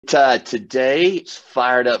Today it's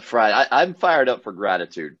Fired Up Friday. I'm fired up for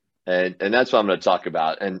gratitude, and that's what I'm going to talk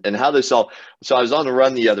about, and how this all. So I was on the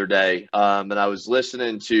run the other day, and I was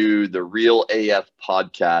listening to the Real AF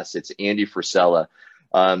podcast. It's Andy Frisella,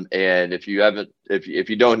 and if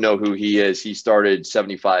you don't know who he is, he started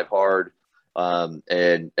 75 Hard,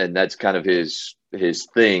 and that's kind of his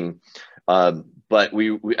thing. But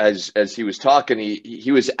as he was talking,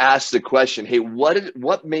 he was asked the question, "Hey,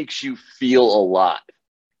 what makes you feel alive?"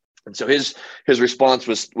 And so his response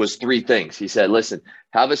was three things. He said, listen,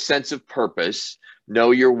 have a sense of purpose,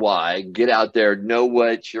 know your why, get out there, know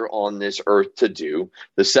what you're on this earth to do.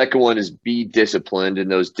 The second one is be disciplined in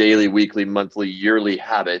those daily, weekly, monthly, yearly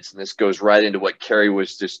habits. And this goes right into what Carrie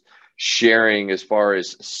was just sharing as far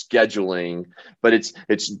as scheduling, but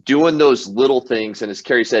it's doing those little things. And as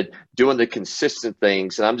Carrie said, doing the consistent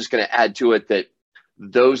things. And I'm just going to add to it that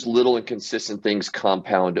those little and consistent things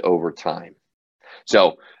compound over time.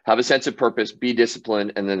 So have a sense of purpose, be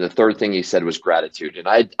disciplined. And then the third thing he said was gratitude. And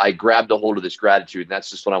I grabbed a hold of this gratitude, and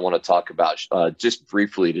that's just what I want to talk about just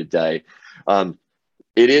briefly today.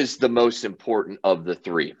 It is the most important of the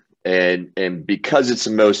three. And because it's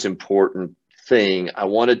the most important thing, I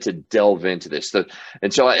wanted to delve into this.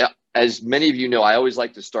 As many of you know, I always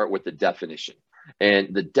like to start with the definition.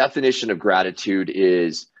 And the definition of gratitude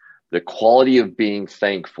is the quality of being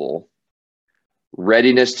thankful,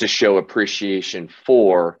 readiness to show appreciation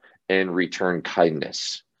for, and return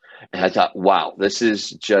kindness. And I thought, wow, this is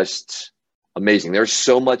just amazing. There's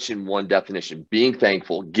so much in one definition: being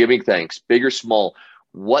thankful, giving thanks, big or small.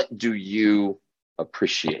 What do you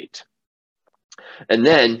appreciate? And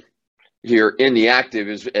then here in the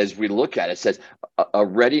active, as we look at it, it says a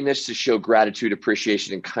readiness to show gratitude,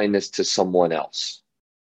 appreciation, and kindness to someone else.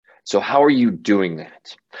 So how are you doing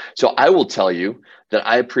that? So I will tell you that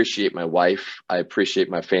I appreciate my wife. I appreciate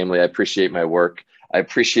my family. I appreciate my work. I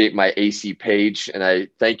appreciate my AC page. And I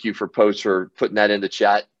thank you for putting that in the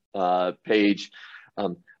chat page.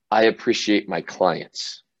 I appreciate my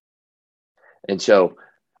clients. And so,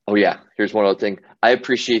 oh yeah, here's one other thing. I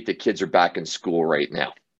appreciate that kids are back in school right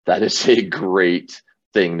now. That is a great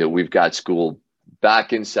thing that we've got school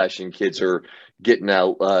back in session. Kids are getting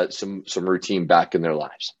out some routine back in their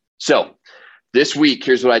lives. So this week,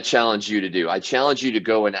 here's what I challenge you to do. I challenge you to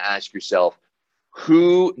go and ask yourself,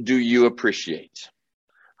 who do you appreciate?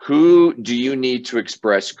 Who do you need to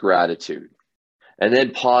express gratitude? And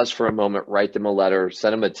then pause for a moment, write them a letter,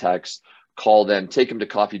 send them a text, call them, take them to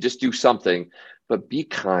coffee, just do something, but be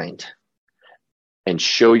kind and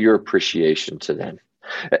show your appreciation to them.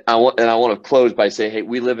 I want to close by saying, hey,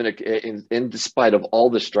 we live in despite of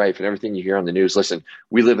all the strife and everything you hear on the news, listen,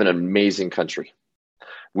 we live in an amazing country.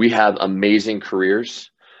 We have amazing careers,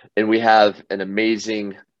 and we have an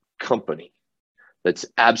amazing company that's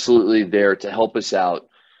absolutely there to help us out,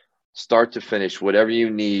 start to finish, whatever you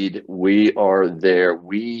need. We are there.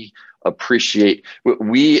 We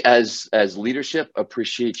as leadership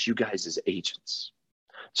appreciate you guys as agents.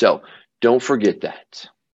 So don't forget that.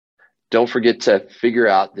 Don't forget to figure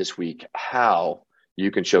out this week how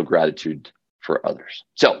you can show gratitude for others.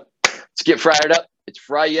 So let's get fired up. It's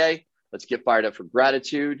Fri-yay. Let's get fired up for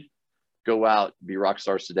gratitude. Go out, be rock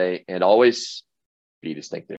stars today, and always be distinctive.